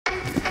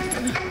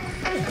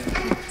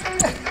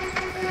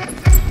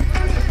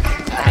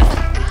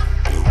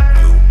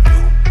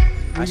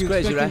That's you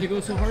crazy, expecting right?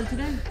 to go so hard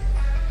today?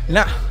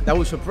 Nah, that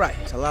was a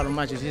surprise. A lot of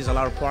matches, there's a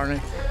lot of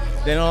partners.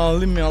 They don't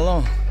leave me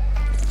alone.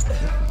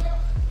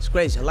 It's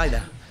crazy. I like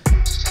that.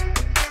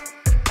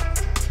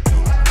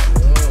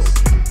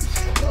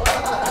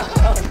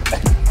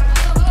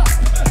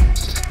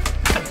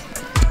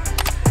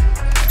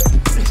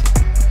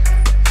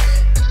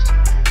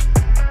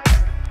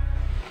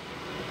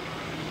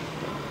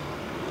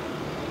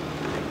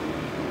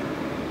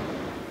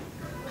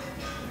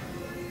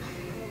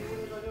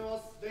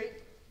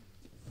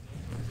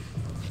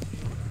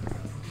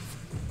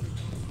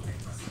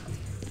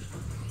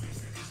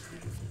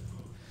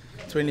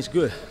 Training's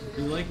good.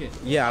 You like it?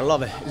 Yeah, I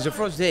love it. It's the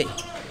first day.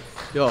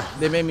 Yo,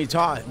 they made me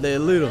tired. They're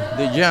little,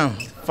 they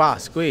jump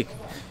fast, quick.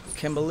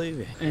 Can't believe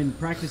it. And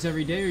practice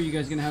every day, or are you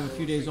guys gonna have a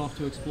few days off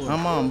to explore?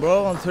 Come on,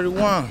 bro. I'm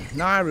 31.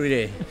 Not every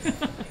day.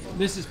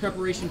 This is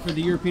preparation for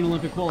the European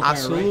Olympic qualifier,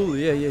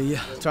 Absolutely, right?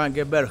 yeah. Trying to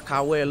get better.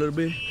 Can't weigh a little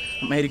bit.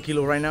 I'm 80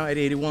 kilos right now,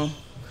 81.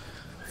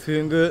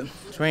 Feeling good.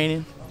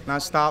 Training,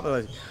 not stop.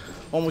 Like,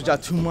 almost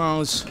got 2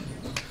 months,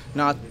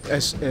 not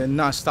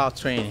stop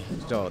training.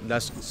 So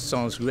that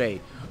sounds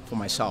great for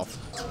myself.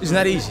 It's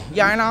not easy.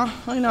 Yeah,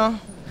 I know.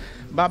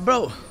 But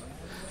bro,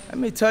 let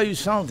me tell you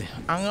something.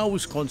 I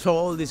always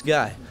control this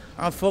guy.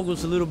 I'm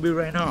focused a little bit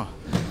right now.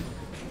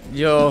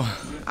 Yo,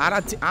 I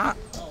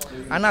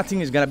don't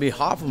think it's gonna be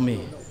hard for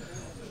me.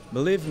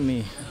 Believe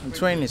me, I'm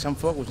training, I'm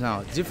focused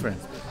now. It's different.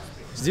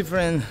 It's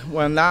different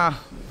when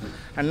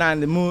I'm not in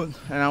the mood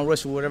and I'm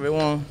wrestling whatever I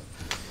want.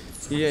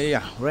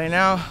 Yeah. Right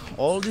now,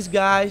 all these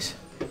guys,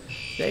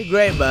 they're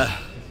great, but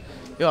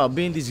yo, I've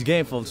been in this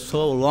game for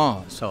so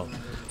long, so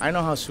I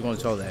know how to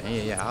control that.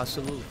 Yeah,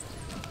 absolutely.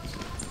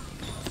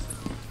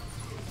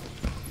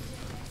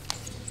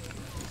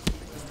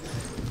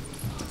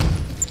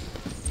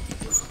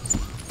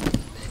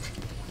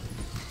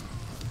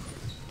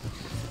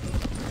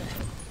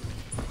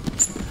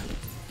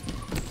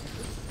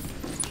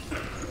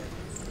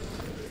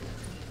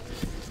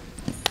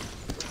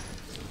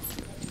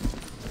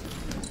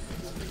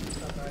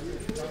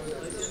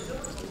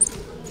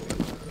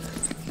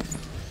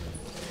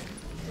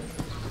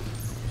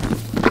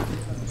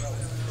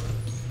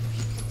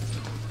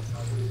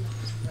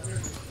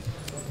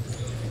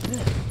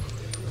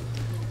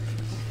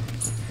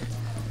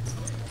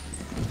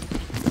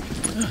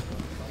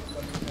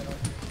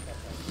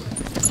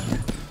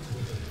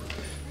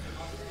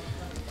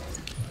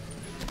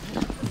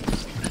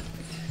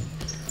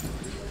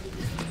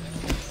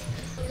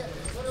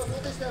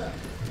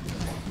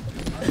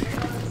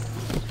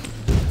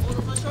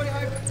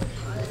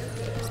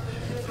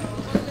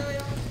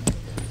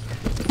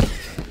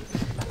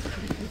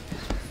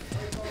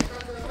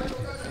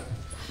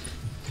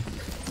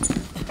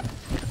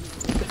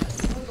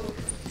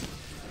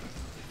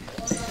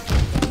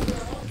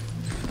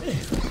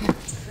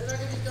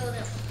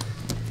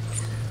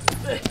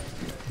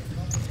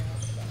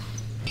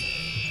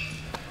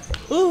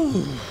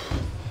 Ooh.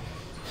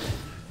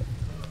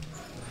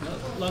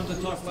 Love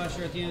to talk last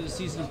year at the end of the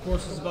season. Of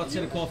course, it's about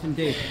Sedikov and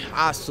Dave.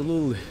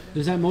 Absolutely.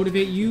 Does that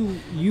motivate you?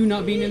 You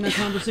not being in that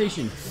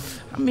conversation?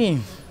 I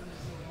mean,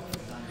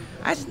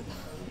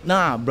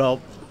 nah,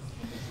 bro.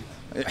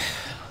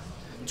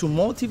 To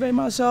motivate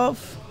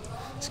myself,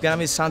 it's gonna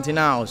be something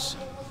else.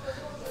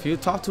 If you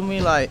talk to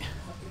me like,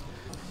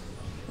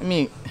 I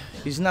mean,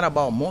 it's not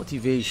about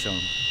motivation.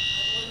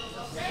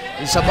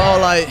 It's about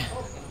like,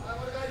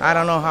 I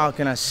don't know how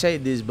can I say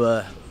this,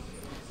 but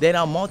they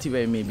don't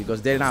motivate me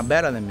because they're not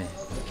better than me.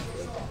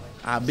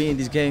 I've been in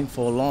this game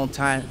for a long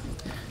time.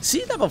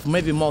 Sedikov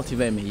maybe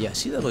motivate me. Yeah,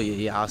 Sedikov,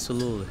 yeah,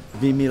 absolutely.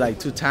 Beat me like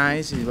 2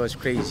 times, it was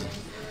crazy.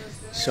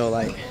 So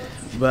like,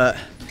 but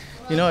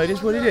you know, it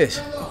is what it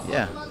is.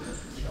 Yeah,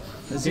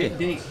 that's it.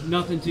 Dave,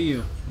 nothing to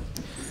you.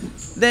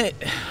 Day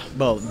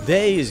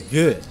is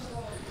good.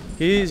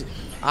 He's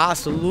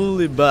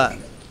absolutely, but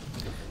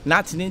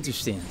nothing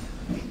interesting.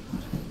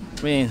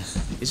 I mean,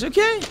 it's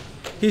okay.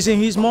 He's in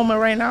his moment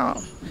right now.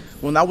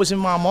 When I was in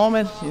my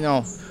moment, you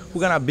know, who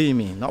gonna beat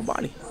me?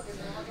 Nobody.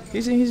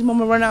 He's in his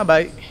moment right now,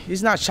 but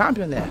he's not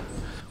champion there.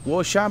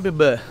 World champion,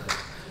 but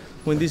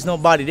when there's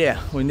nobody there,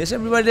 when there's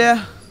everybody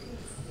there,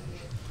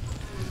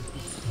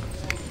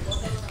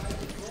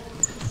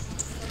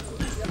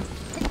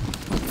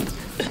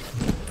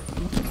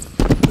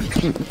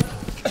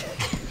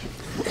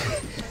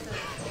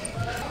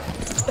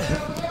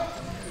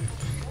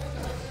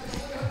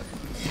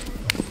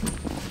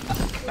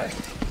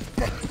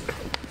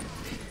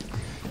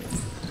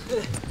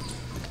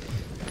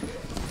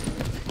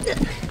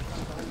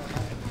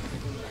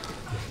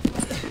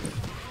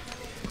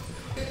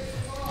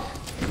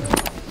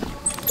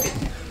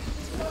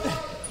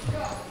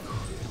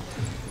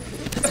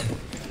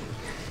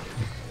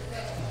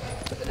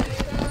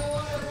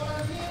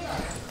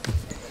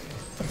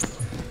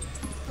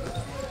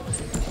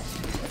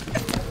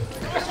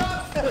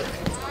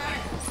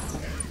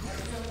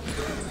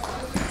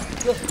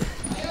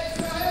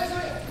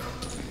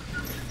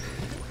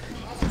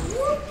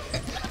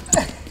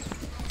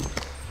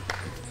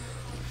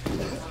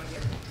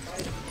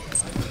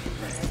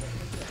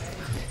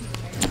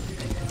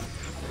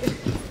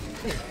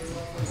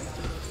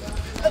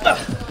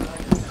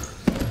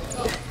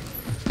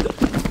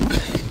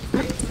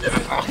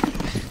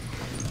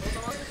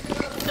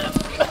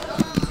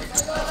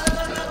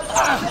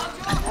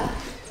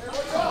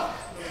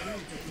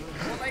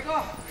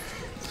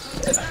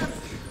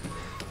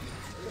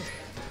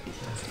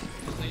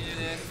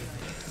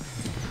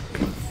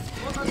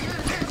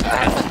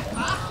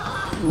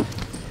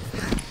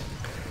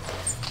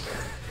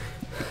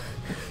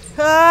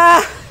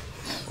 Ah!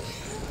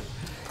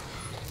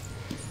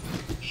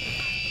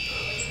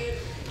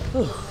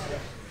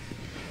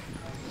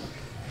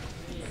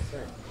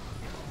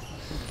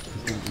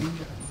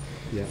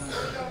 Yeah.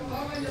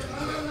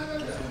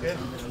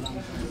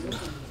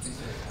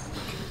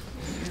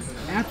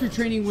 After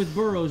training with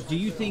Burroughs, do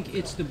you think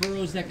it's the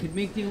Burroughs that could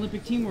make the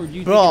Olympic team, or do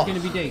you think Bro. it's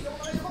going to be Dave?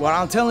 What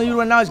I'm telling you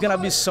right now is gonna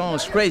be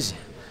sounds crazy.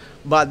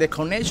 But the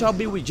connection I'll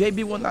be with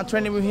JB when I'm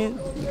training with him,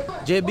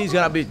 JB is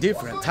gonna be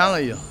different, I'm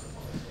telling you.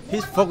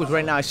 His focus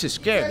right now is just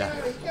scared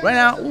guy. Right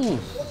now, ooh,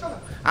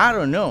 I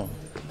don't know.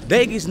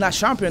 Dave is not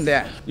champion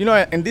there. You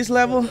know, in this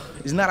level,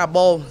 it's not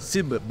about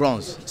silver,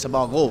 bronze. It's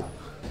about gold.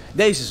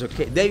 Dave is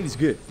okay. Dave is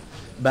good.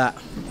 But,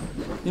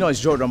 you know, it's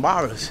Jordan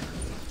Barros.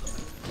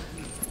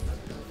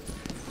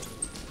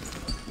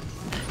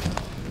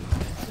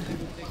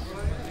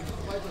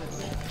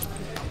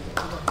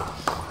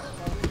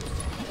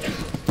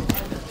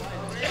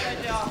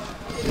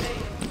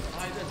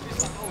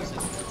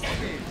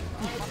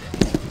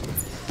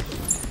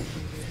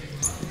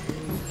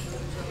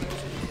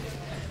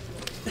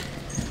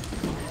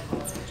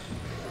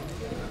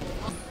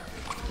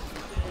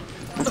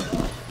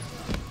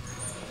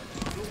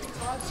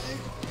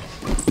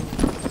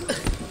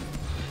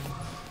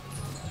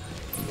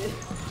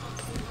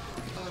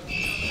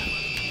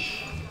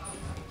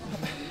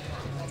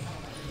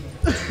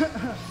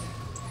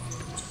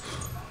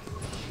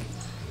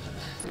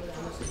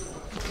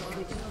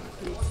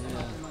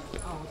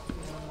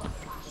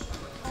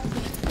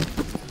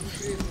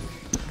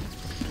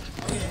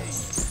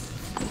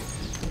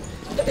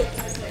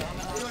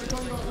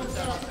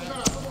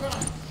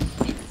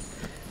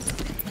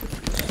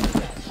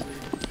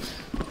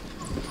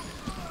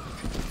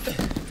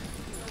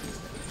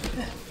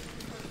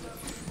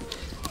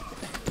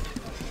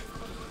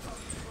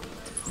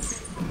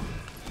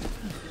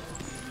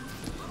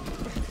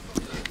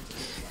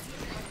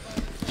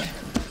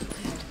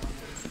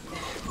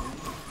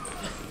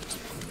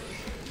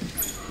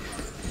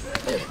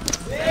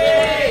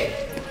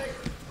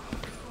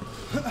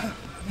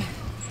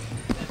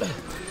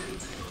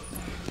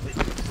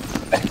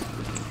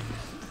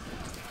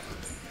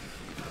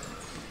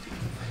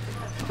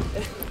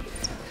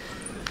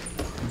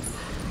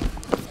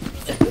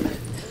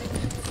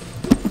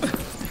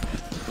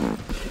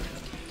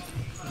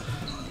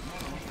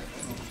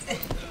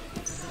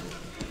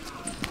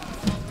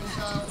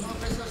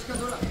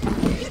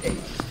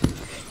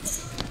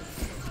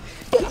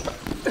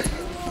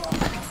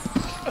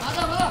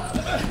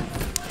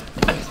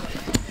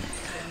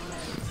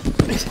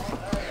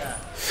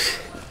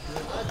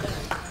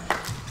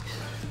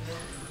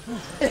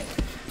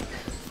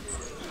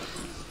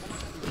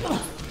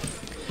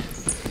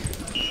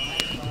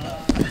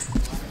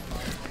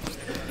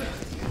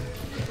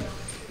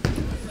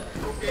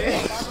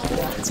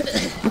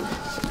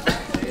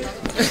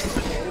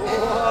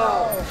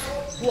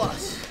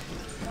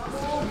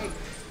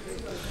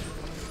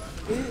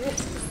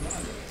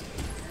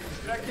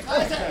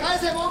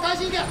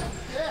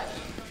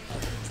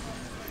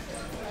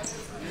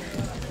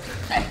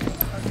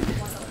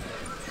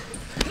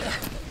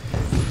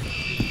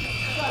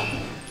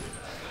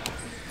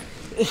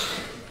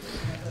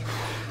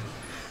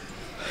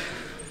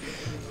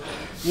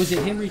 Was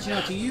it him reaching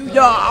out to you?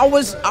 Yo, I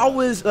was,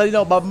 you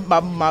know,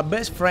 my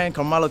best friend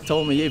Carmelo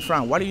told me, hey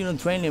Frank, why are you not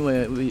training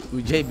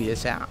with JB? I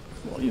said,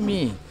 what do you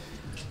mean?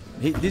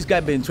 This guy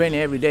been training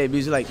every day. But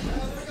he's like,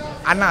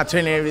 I'm not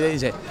training every day. He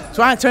said,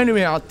 so I'm training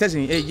with him. I was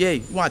testing him, hey, yeah,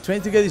 you want to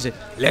train together? He said,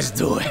 let's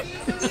do it.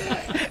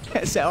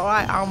 I said, all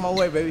right, I'm on my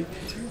way, baby.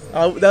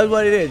 That's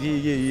what it is.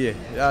 Yeah.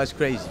 That's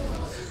crazy.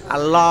 I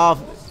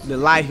love the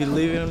life he's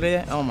living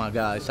there. Oh my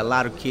God, it's a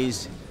lot of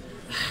kids.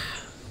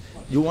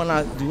 You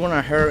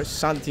wanna hear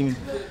something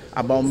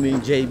about me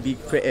and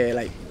JB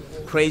like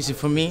crazy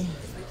for me?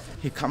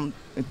 He come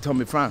and told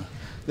me, Frank,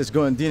 let's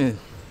go and dinner.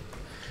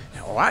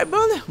 All right,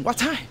 brother. What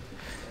time?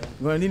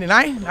 Going to dinner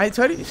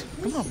 9:30.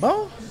 Come on,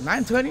 bro.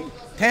 9:30,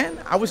 10.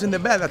 I was in the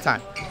bed that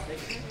time.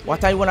 What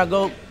time you wanna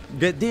go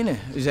get dinner?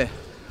 He said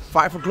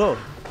 5 o'clock.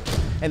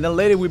 And then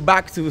later we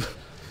back to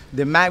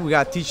the mat. We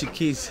got teach the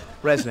kids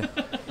wrestling.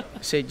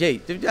 I said, Jay,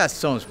 that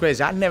sounds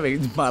crazy. I never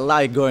in my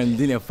life going to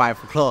dinner at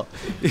 5 o'clock.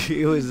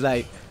 It was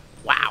like,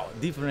 wow,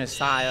 different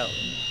style,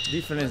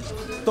 different,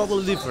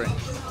 totally different.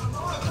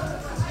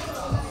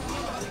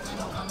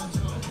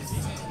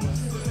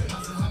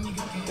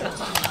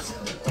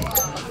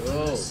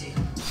 Whoa.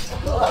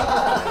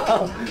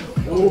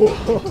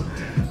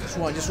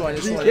 Just one.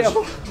 Be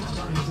careful.